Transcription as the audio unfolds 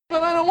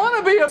don't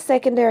want to be a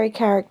secondary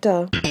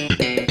character.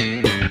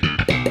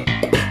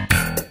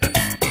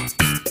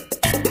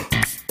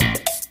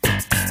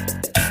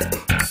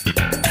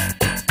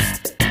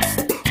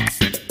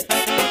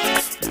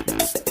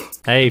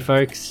 Hey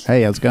folks.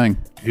 Hey, how's it going?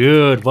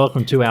 Good.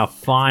 Welcome to our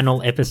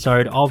final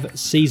episode of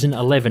Season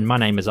 11. My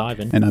name is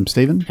Ivan. And I'm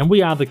Stephen. And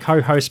we are the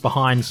co-hosts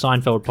behind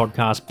Seinfeld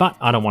podcast, but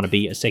I don't want to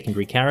be a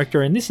secondary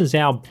character. And this is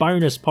our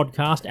bonus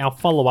podcast, our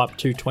follow-up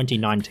to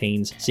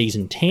 2019's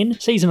Season 10.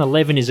 Season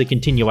 11 is a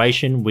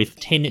continuation with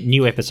 10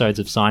 new episodes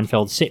of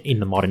Seinfeld set in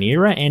the modern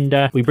era. And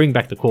we bring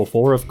back the core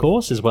four, of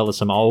course, as well as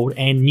some old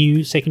and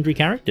new secondary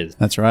characters.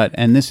 That's right.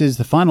 And this is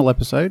the final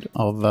episode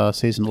of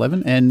Season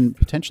 11 and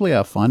potentially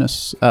our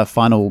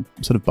final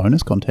sort of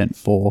bonus content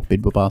for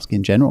Bidwell Basque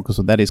in general, because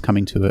that is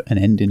coming to an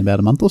end in about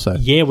a month or so.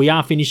 Yeah, we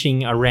are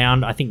finishing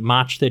around, I think,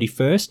 March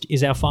 31st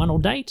is our final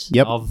date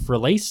of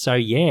release. So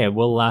yeah,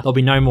 there'll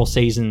be no more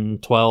season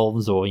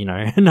 12s or,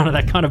 none of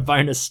that kind of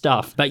bonus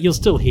stuff. But you'll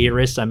still hear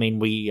us. I mean,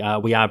 we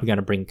are going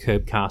to bring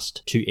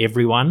Curbcast to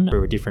everyone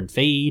through a different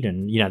feed.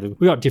 And, we've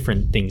got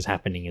different things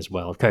happening as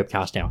well.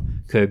 Curbcast, our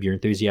Curb Your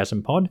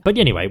Enthusiasm pod. But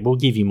anyway, we'll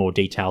give you more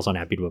details on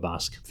our Bidwell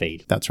Basque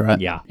feed. That's right.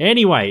 Yeah.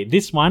 Anyway,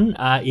 this one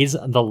is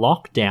The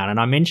Lockdown. And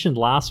I mentioned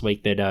last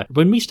week that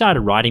when we started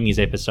writing these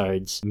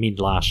episodes mid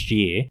last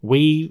year,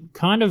 we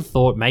kind of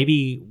thought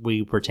maybe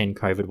we pretend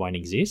COVID won't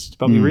exist,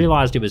 but we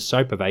realized it was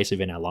so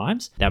pervasive in our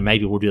lives that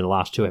maybe we'll do the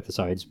last two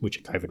episodes which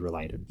are COVID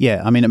related.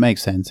 Yeah, I mean, it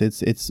makes sense.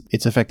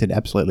 It's affected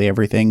absolutely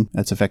everything.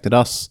 It's affected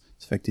us.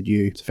 It's affected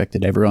you. It's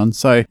affected everyone.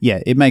 So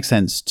yeah, it makes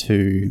sense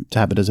to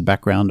have it as a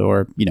background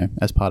or,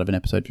 as part of an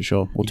episode for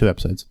sure, or two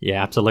episodes.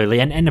 Yeah,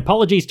 absolutely. And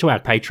apologies to our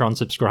Patreon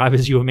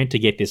subscribers. You were meant to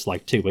get this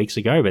like 2 weeks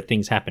ago, but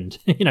things happened,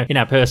 in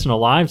our personal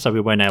lives, so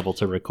we weren't able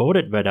to record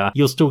it. But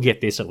you'll still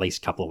get this at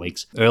least a couple of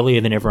weeks earlier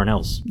than everyone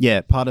else.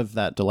 Yeah, part of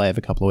that delay of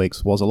a couple of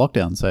weeks was a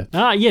lockdown, so.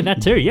 Yeah,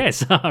 that too,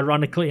 yes,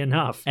 ironically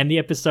enough. And the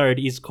episode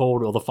is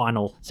called, or the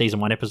final season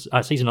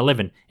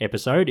 11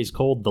 episode is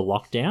called The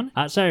Lockdown.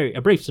 So a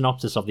brief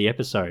synopsis of the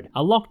episode.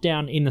 A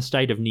lockdown in the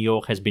state of New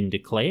York has been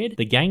declared.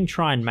 The gang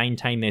try and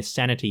maintain their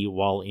sanity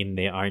while in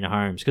their own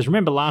homes. Because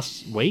remember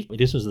last week,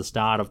 this was the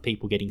start of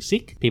people getting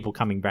sick, people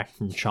coming back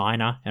from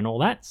China and all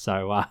that.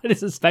 So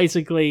this is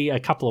basically a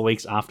couple of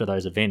weeks after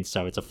those events,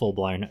 so it's a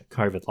full-blown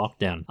COVID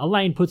lockdown.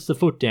 Elaine puts the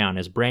foot down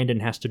as Brandon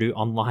has to do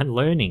online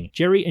learning.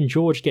 Jerry and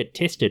George get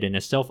tested and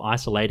are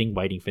self-isolating,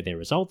 waiting for their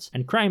results.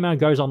 And Kramer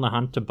goes on the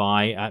hunt to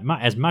buy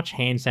as much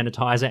hand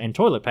sanitizer and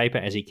toilet paper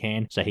as he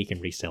can so he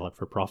can resell it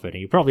for profit.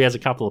 He probably has a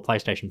couple of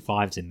PlayStation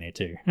 5s in there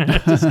too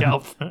to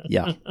scalp.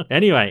 Yeah.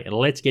 Anyway,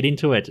 let's get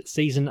into it.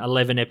 Season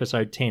 11,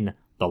 episode 10,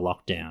 The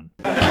Lockdown.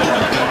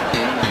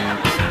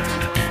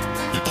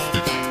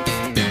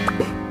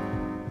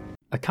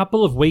 A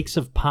couple of weeks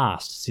have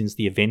passed since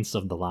the events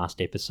of the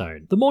last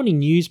episode. The morning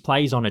news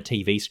plays on a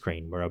TV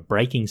screen where a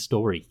breaking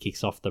story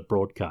kicks off the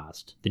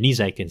broadcast. The news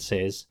anchor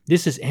says,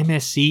 "This is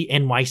MSC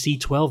NYC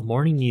 12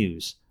 Morning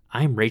News.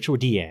 I'm Rachel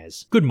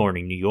Diaz. Good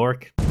morning, New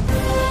York."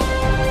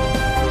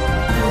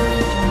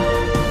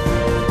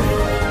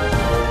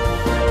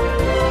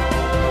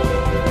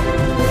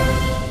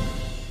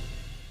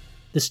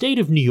 The state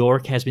of New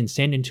York has been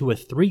sent into a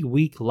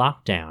 3-week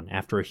lockdown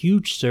after a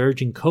huge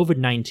surge in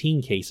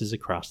COVID-19 cases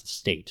across the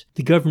state.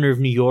 The governor of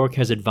New York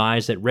has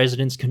advised that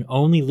residents can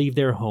only leave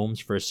their homes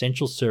for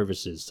essential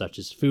services such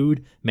as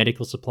food,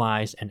 medical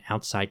supplies, and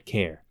outside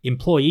care.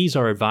 Employees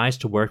are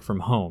advised to work from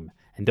home,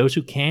 and those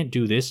who can't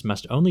do this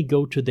must only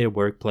go to their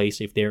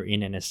workplace if they're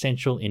in an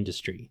essential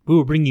industry. We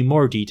will bring you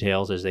more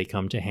details as they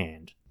come to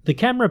hand. The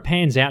camera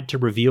pans out to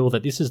reveal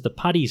that this is the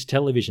Putty's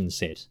television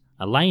set.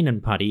 Elaine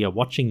and Putty are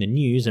watching the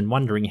news and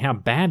wondering how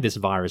bad this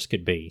virus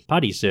could be.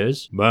 Putty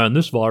says, "Man,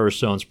 this virus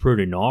sounds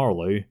pretty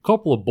gnarly.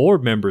 Couple of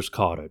board members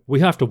caught it. We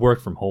have to work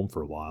from home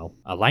for a while."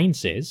 Elaine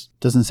says,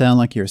 "Doesn't sound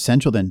like you're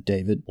essential then,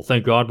 David." "Well,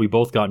 thank God we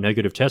both got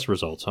negative test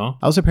results, huh?"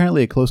 I was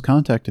apparently a close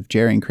contact of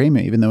Jerry and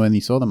Kramer, even though I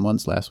only saw them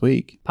once last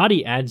week.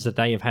 Putty adds that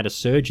they have had a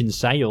surge in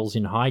sales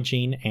in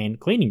hygiene and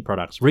cleaning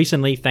products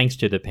recently thanks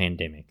to the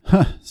pandemic.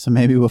 So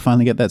maybe we'll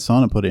finally get that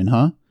sauna put in,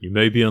 huh? "You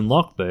may be in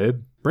luck, babe."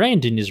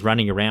 Brandon is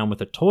running around with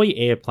a toy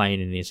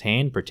airplane in his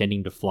hand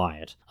pretending to fly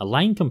it.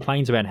 Elaine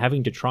complains about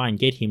having to try and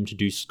get him to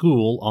do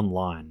school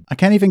online. "I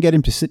can't even get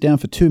him to sit down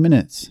for 2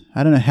 minutes.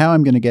 I don't know how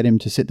I'm going to get him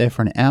to sit there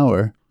for an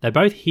hour." They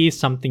both hear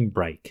something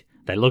break.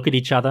 They look at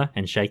each other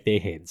and shake their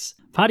heads.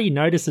 Putty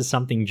notices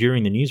something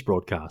during the news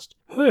broadcast.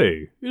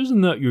 "Hey, isn't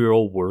that your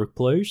old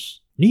workplace?"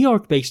 New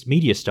York-based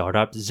media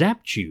startup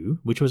Zapchew,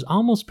 which was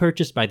almost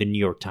purchased by the New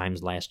York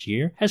Times last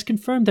year, has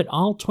confirmed that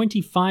all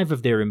 25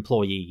 of their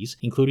employees,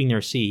 including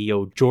their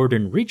CEO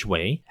Jordan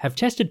Ridgway, have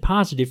tested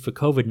positive for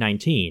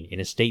COVID-19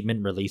 in a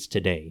statement released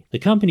today. The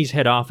company's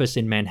head office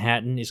in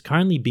Manhattan is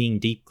currently being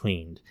deep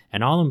cleaned,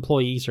 and all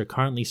employees are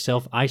currently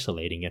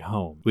self-isolating at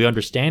home. We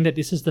understand that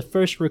this is the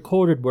first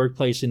recorded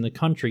workplace in the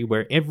country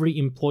where every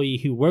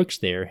employee who works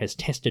there has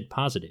tested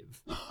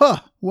positive. Huh,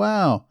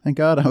 wow. Thank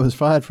God I was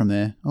fired from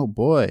there. Oh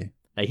boy.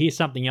 They hear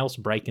something else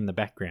break in the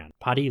background.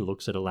 Putty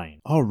looks at Elaine.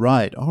 All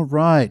right. I'll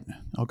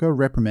go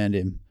reprimand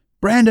him.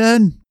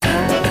 Brandon!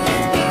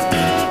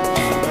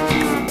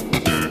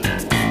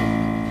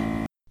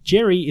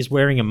 Jerry is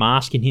wearing a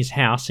mask in his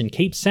house and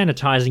keeps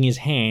sanitizing his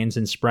hands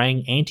and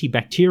spraying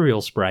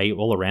antibacterial spray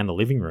all around the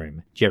living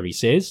room. Jerry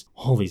says,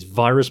 "All these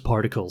virus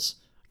particles.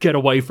 Get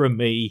away from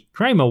me."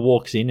 Kramer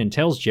walks in and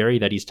tells Jerry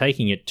that he's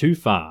taking it too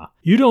far.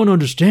 "You don't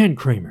understand,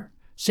 Kramer.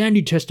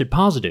 Sandy tested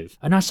positive,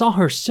 and I saw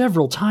her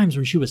several times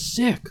when she was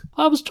sick.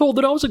 I was told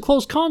that I was a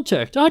close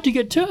contact. I had to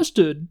get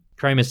tested."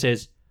 Kramer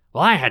says,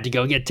 "Well, I had to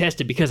go get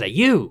tested because of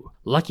you.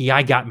 Lucky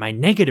I got my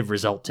negative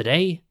result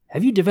today.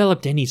 Have you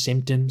developed any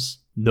symptoms?"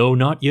 "No,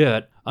 not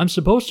yet. I'm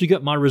supposed to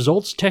get my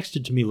results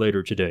texted to me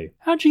later today."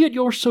 "How'd you get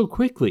yours so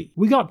quickly?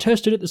 We got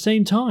tested at the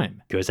same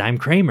time." "'Cause I'm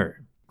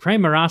Kramer."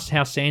 Kramer asks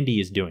how Sandy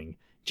is doing.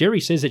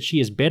 Jerry says that she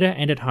is better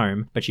and at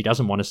home, but she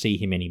doesn't want to see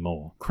him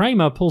anymore.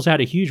 Kramer pulls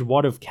out a huge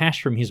wad of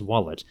cash from his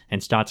wallet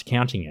and starts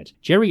counting it.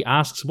 Jerry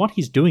asks what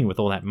he's doing with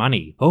all that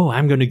money. "Oh,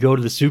 I'm going to go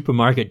to the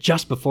supermarket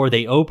just before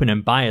they open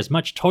and buy as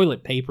much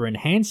toilet paper and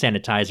hand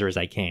sanitizer as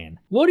I can."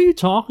 "What are you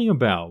talking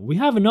about? We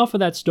have enough of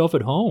that stuff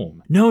at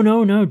home."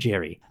 No,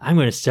 Jerry. I'm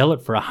going to sell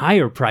it for a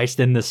higher price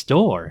than the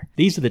store.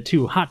 These are the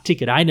two hot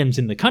ticket items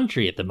in the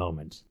country at the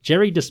moment."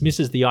 Jerry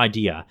dismisses the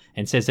idea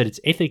and says that it's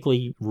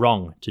ethically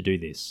wrong to do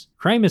this.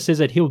 Kramer says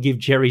that he'll give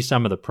Jerry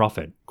some of the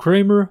profit.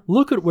 "Kramer,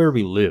 look at where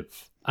we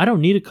live. I don't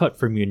need a cut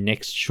from your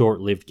next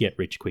short-lived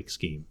get-rich-quick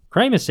scheme."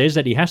 Kramer says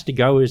that he has to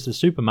go as the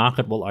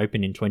supermarket will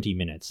open in 20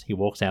 minutes. He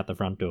walks out the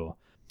front door.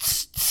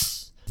 "Tss,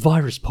 tss.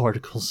 Virus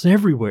particles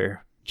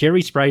everywhere."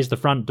 Jerry sprays the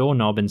front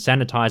doorknob and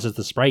sanitizes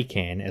the spray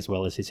can as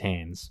well as his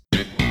hands.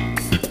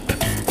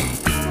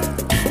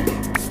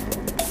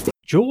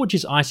 George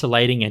is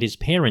isolating at his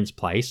parents'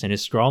 place and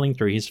is scrolling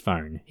through his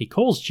phone. He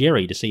calls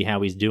Jerry to see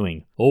how he's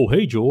doing. "Oh,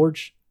 hey,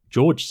 George."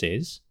 George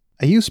says,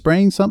 Are you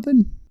spraying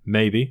something?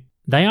 "Maybe."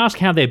 They ask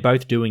how they're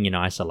both doing in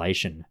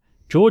isolation.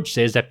 George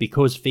says that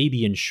because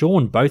Phoebe and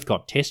Sean both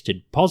got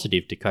tested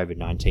positive to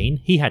COVID-19,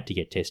 he had to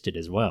get tested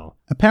as well.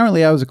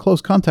 Apparently I was a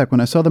close contact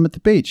when I saw them at the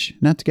beach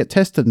and had to get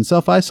tested and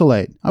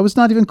self-isolate. I was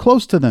not even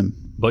close to them.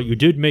 "But you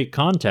did make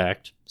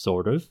contact,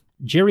 sort of."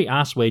 Jerry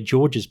asks where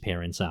George's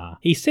parents are.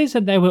 He says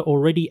that they were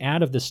already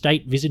out of the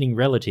state visiting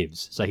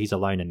relatives, so he's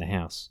alone in the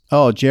house.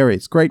 Oh, Jerry,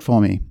 it's great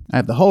for me. I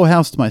have the whole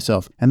house to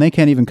myself, and they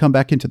can't even come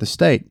back into the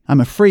state. I'm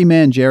a free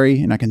man,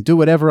 Jerry, and I can do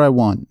whatever I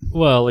want.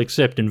 Well,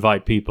 except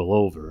invite people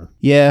over.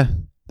 Yeah,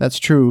 that's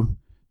true.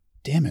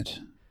 Damn it.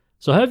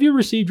 So have you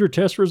received your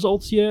test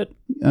results yet?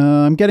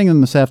 I'm getting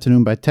them this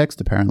afternoon by text,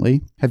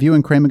 apparently. Have you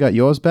and Kramer got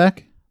yours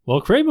back? Well,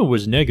 Kramer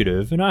was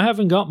negative, and I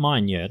haven't got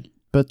mine yet.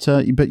 But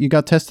you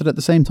got tested at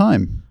the same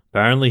time.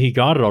 Apparently he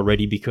got it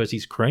already because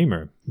he's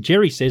Kramer.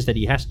 Jerry says that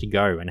he has to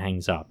go and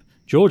hangs up.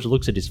 George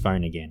looks at his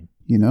phone again.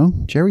 You know,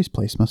 Jerry's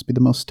place must be the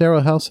most sterile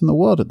house in the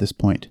world at this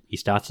point. He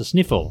starts to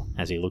sniffle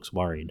as he looks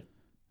worried.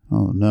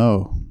 Oh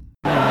no.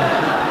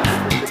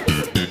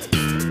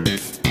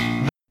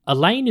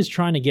 Elaine is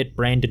trying to get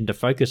Brandon to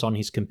focus on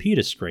his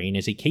computer screen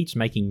as he keeps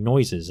making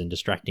noises and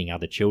distracting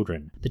other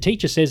children. The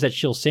teacher says that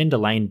she'll send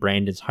Elaine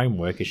Brandon's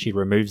homework as she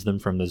removes them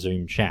from the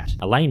Zoom chat.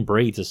 Elaine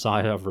breathes a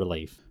sigh of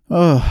relief.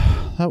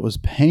 Oh, that was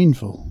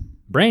painful.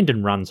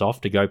 Brandon runs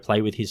off to go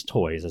play with his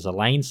toys as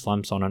Elaine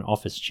slumps on an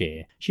office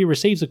chair. She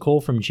receives a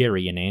call from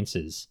Jerry and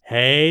answers.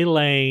 "Hey,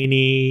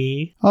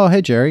 Laney." Oh,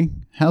 hey, Jerry.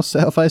 How's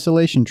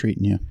self-isolation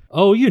treating you?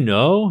 "Oh, you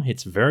know,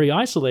 it's very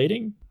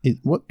isolating."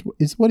 What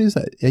is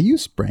that? Are you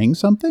spraying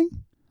something?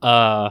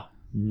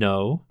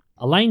 No.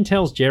 Elaine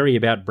tells Jerry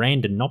about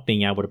Brandon not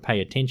being able to pay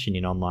attention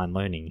in online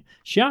learning.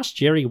 She asks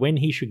Jerry when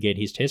he should get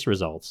his test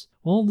results.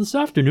 "Well, this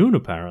afternoon,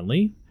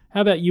 apparently. How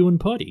about you and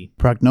Putty?"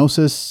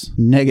 Prognosis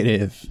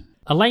negative.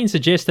 Elaine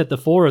suggests that the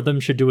four of them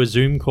should do a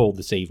Zoom call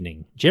this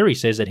evening. Jerry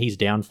says that he's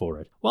down for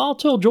it. "Well, I'll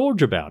tell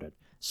George about it.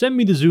 Send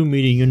me the Zoom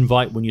meeting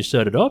invite when you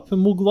set it up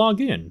and we'll log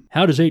in.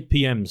 How does 8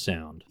 p.m.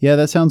 sound?" Yeah,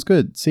 that sounds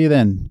good. See you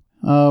then.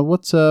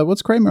 What's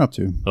Kramer up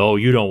to? "Oh,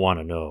 you don't want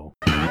to know."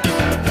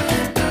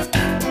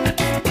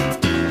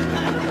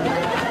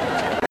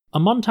 A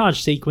montage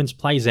sequence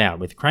plays out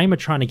with Kramer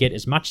trying to get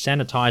as much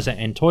sanitizer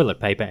and toilet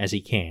paper as he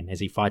can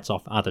as he fights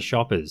off other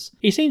shoppers.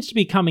 He seems to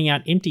be coming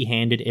out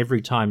empty-handed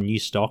every time new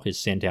stock is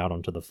sent out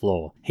onto the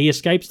floor. He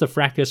escapes the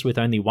fracas with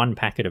only one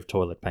packet of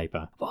toilet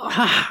paper.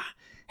 How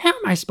am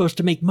I supposed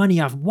to make money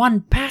off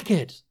one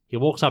packet? He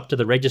walks up to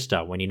the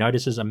register when he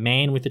notices a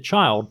man with a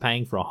child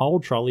paying for a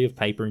whole trolley of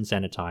paper and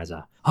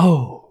sanitizer.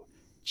 Oh,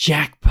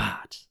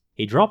 jackpot!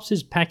 He drops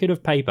his packet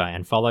of paper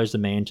and follows the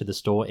man to the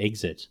store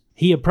exit.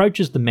 He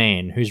approaches the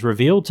man, who's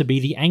revealed to be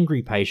the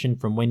angry patient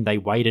from when they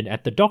waited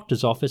at the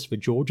doctor's office for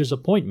George's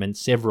appointment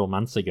several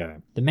months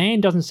ago. The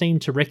man doesn't seem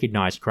to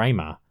recognise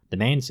Kramer. The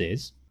man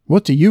says,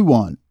 "What do you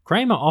want?"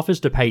 Kramer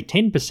offers to pay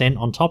 10%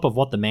 on top of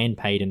what the man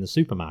paid in the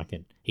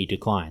supermarket. He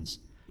declines.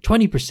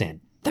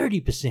 20%,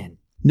 30%.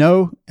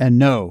 No and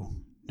no.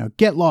 Now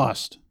get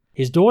lost.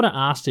 His daughter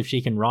asks if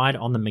she can ride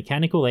on the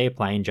mechanical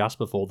airplane just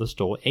before the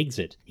store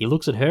exit. He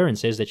looks at her and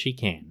says that she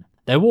can.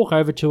 They walk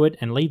over to it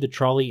and leave the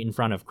trolley in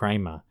front of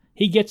Kramer.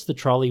 He gets the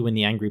trolley when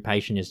the angry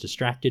patient is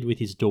distracted with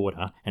his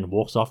daughter and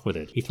walks off with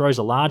it. He throws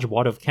a large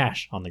wad of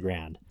cash on the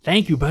ground.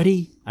 "Thank you,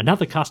 buddy."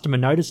 Another customer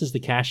notices the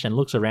cash and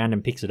looks around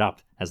and picks it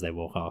up as they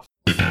walk off.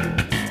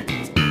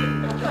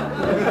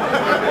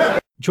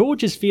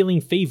 George is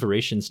feeling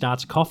feverish and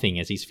starts coughing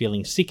as he's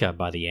feeling sicker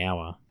by the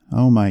hour.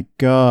 Oh my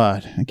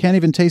god, I can't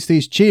even taste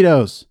these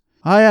Cheetos.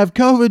 I have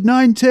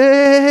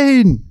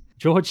COVID-19!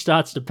 George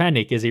starts to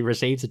panic as he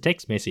receives a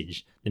text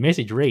message. The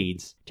message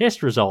reads,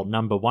 "Test result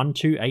number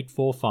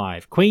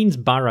 12845,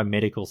 Queensborough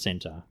Medical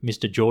Centre,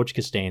 Mr. George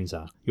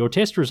Costanza. Your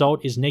test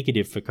result is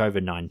negative for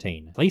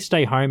COVID-19. Please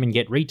stay home and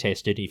get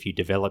retested if you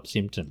develop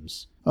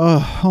symptoms."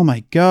 Oh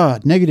my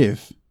god,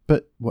 negative.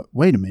 But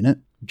wait a minute.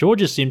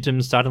 George's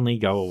symptoms suddenly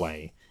go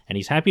away, and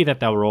he's happy that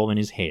they were all in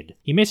his head.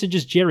 He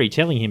messages Jerry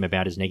telling him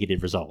about his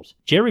negative result.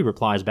 Jerry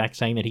replies back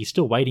saying that he's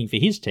still waiting for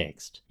his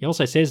text. He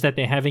also says that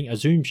they're having a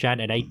Zoom chat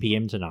at 8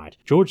 PM tonight.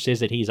 George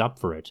says that he's up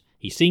for it.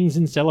 He sings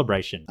in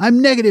celebration.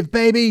 I'm negative,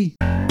 baby!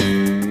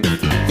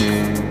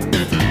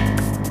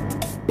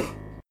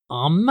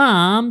 "Oh,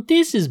 Mom,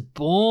 this is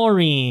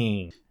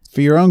boring."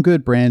 For your own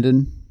good,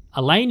 Brandon.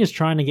 Elaine is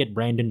trying to get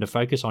Brandon to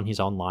focus on his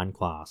online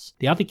class.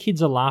 The other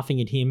kids are laughing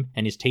at him,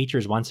 and his teacher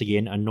is once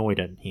again annoyed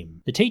at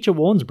him. The teacher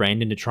warns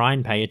Brandon to try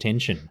and pay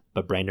attention,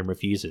 but Brandon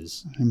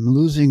refuses. I'm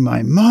losing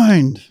my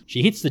mind.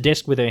 She hits the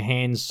desk with her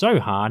hands so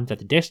hard that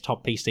the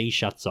desktop PC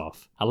shuts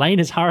off. Elaine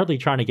is hurriedly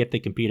trying to get the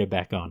computer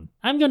back on.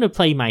 "I'm going to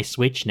play my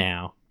Switch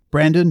now."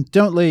 Brandon,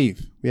 don't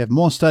leave. We have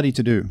more study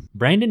to do.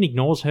 Brandon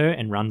ignores her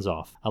and runs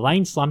off.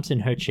 Elaine slumps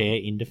in her chair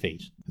in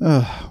defeat.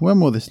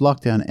 When will this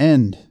lockdown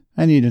end?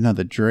 I need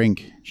another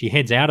drink. She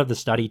heads out of the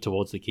study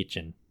towards the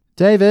kitchen.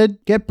 David,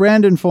 get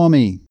Brandon for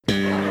me.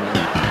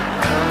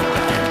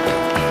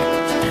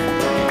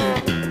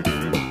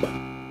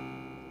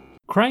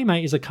 Kramer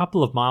is a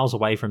couple of miles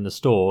away from the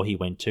store he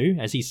went to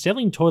as he's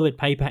selling toilet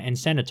paper and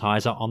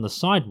sanitizer on the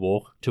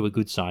sidewalk to a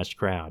good-sized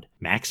crowd.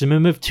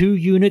 Maximum of 2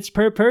 units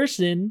per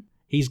person.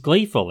 He's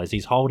gleeful as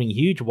he's holding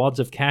huge wads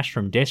of cash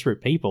from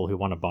desperate people who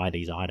want to buy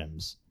these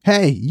items.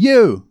 Hey,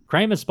 you!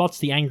 Kramer spots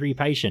the angry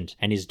patient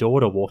and his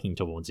daughter walking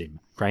towards him.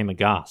 Kramer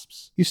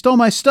gasps. You stole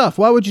my stuff.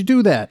 Why would you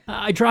do that?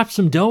 "I dropped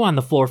some dough on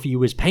the floor for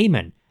you as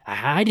payment.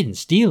 I didn't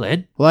steal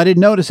it." Well, I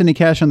didn't notice any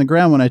cash on the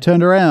ground when I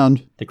turned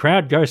around. The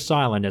crowd goes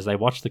silent as they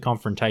watch the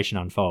confrontation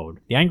unfold.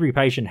 The angry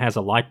patient has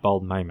a light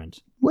bulb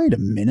moment. Wait a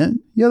minute.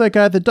 You're that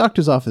guy at the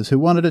doctor's office who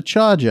wanted to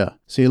charge you.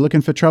 So you're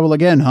looking for trouble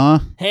again, huh?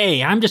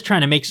 "Hey, I'm just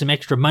trying to make some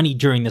extra money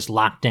during this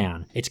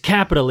lockdown. It's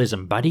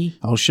capitalism, buddy."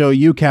 I'll show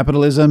you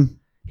capitalism.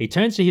 He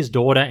turns to his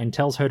daughter and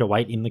tells her to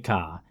wait in the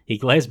car. He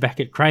glares back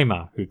at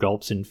Kramer, who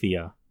gulps in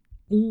fear.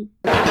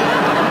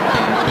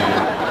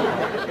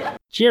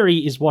 Jerry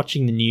is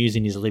watching the news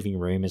in his living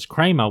room as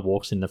Kramer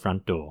walks in the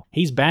front door.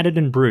 He's battered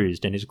and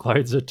bruised and his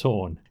clothes are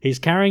torn. He's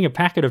carrying a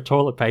packet of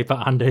toilet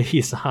paper under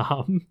his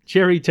arm.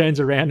 Jerry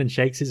turns around and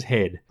shakes his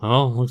head.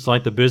 "Oh, looks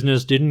like the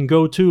business didn't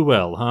go too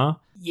well, huh?"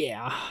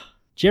 "Yeah."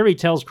 Jerry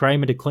tells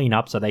Kramer to clean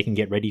up so they can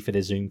get ready for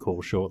their Zoom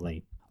call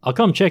shortly. "I'll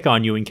come check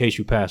on you in case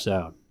you pass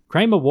out."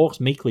 Kramer walks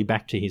meekly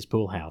back to his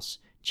pool house.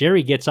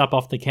 Jerry gets up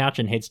off the couch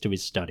and heads to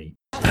his study.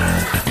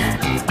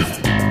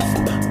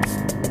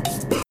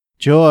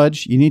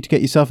 George, you need to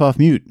get yourself off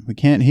mute. We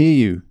can't hear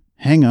you.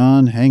 Hang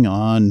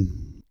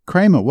on.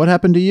 Kramer, what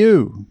happened to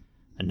you?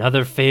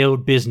 "Another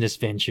failed business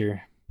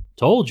venture.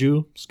 Told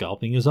you,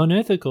 scalping is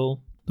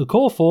unethical." The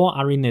core 4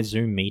 are in their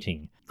Zoom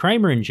meeting.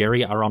 Kramer and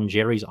Jerry are on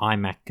Jerry's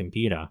iMac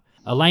computer.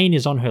 Elaine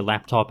is on her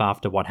laptop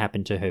after what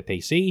happened to her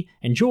PC,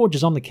 and George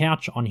is on the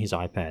couch on his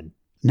iPad.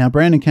 Now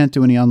Brandon can't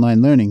do any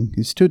online learning.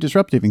 It's too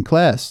disruptive in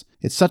class.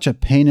 It's such a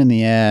pain in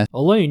the ass.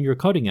 "Elaine, you're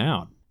cutting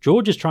out."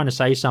 George is trying to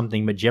say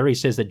something, but Jerry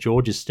says that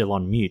George is still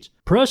on mute.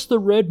 "Press the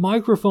red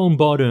microphone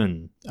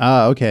button."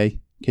 Okay.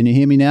 Can you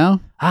hear me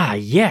now? "Ah,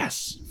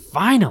 yes.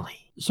 Finally.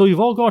 So you've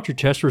all got your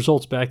test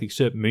results back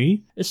except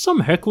me? Is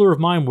some heckler of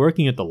mine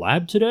working at the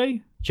lab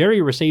today?"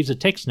 Jerry receives a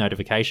text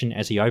notification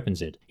as he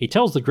opens it. He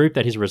tells the group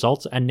that his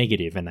results are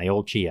negative and they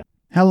all cheer.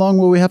 How long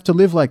will we have to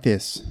live like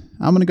this?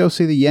 I'm gonna go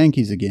see the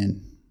Yankees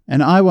again.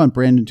 And I want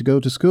Brandon to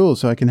go to school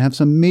so I can have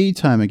some me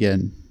time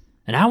again.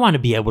 "And I want to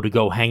be able to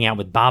go hang out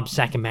with Bob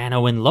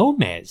Sacamano and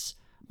Lomez.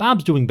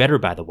 Bob's doing better,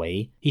 by the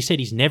way. He said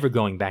he's never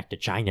going back to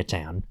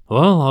Chinatown."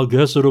 "Well, I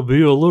guess it'll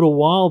be a little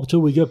while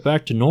till we get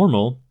back to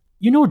normal."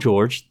 "You know,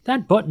 George,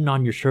 that button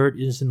on your shirt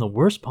is in the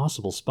worst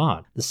possible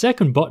spot. The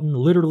second button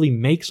literally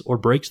makes or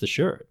breaks the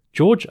shirt."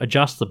 George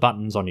adjusts the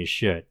buttons on his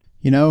shirt.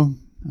 You know,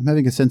 I'm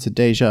having a sense of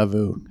deja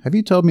vu. Have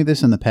you told me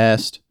this in the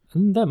past?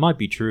 That might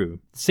be true.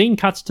 The scene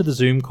cuts to the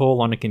Zoom call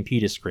on a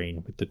computer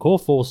screen, with the core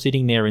 4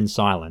 sitting there in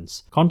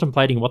silence,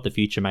 contemplating what the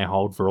future may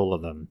hold for all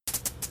of them.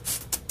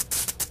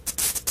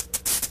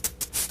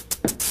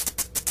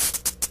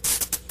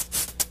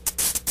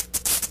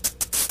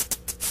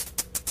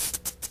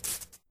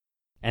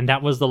 And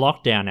that was The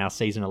Lockdown, our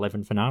Season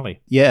 11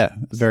 finale. Yeah,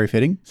 very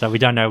fitting. So we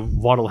don't know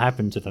what'll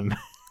happen to them.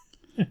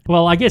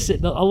 Well, I guess a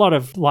lot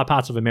of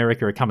parts of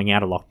America are coming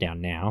out of lockdown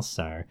now,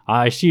 so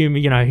I assume,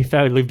 if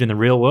they lived in the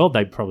real world,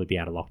 they'd probably be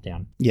out of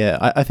lockdown. Yeah,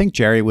 I think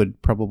Jerry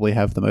would probably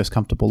have the most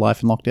comfortable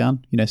life in lockdown.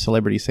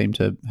 Celebrities seem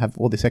to have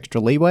all this extra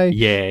leeway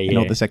and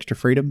all this extra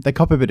freedom. They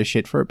cop a bit of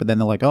shit for it, but then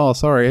they're like, oh,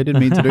 sorry, I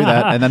didn't mean to do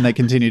that. And then they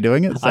continue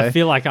doing it. So. I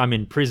feel like I'm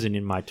in prison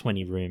in my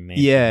 20-room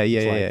mansion.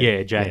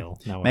 Yeah, jail.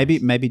 Yeah. No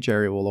maybe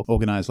Jerry will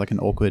organize like an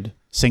awkward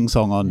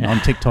sing-song on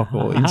TikTok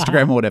or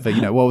Instagram or whatever.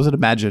 What was it?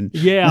 Imagine.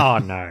 Yeah, oh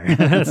no.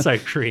 That's so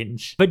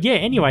cringe. But yeah,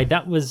 anyway,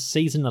 that was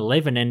season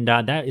 11, and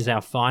that is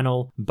our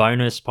final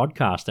bonus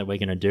podcast that we're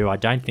going to do. I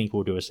don't think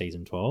we'll do a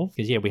season 12,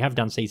 because we have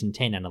done season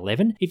 10 and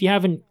 11. If you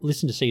haven't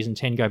listened to season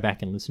 10, go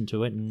back and listen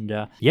to it. And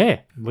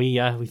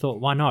we thought,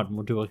 why not?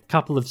 We'll do a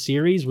couple of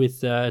series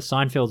with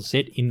Seinfeld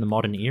set in the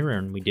modern era,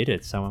 and we did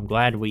it. So I'm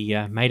glad we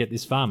made it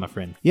this far, my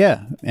friend.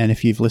 Yeah, and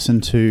if you've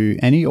listened to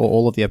any or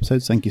all of the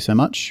episodes, thank you so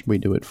much. We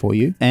do it for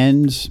you.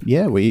 And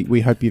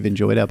we hope you've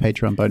enjoyed our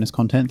Patreon bonus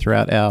content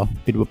throughout our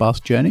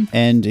Bidwabask journey.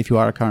 And if you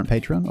are a current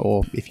patron,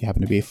 or if you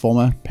happen to be a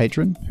former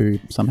patron who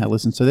somehow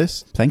listens to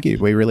this, thank you.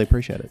 We really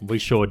appreciate it. We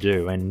sure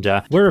do. And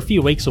we're a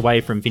few weeks away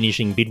from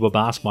finishing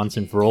Bidwabask once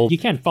and for all. You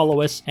can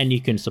follow us and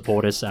you can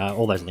support us.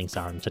 All those links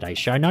are in today's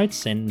show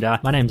notes. And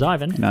my name's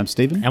Ivan. And I'm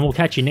Stephen. And we'll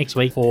catch you next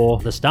week for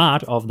the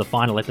start of the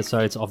final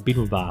episodes of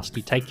Bidwabask.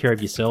 You take care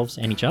of yourselves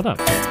and each other.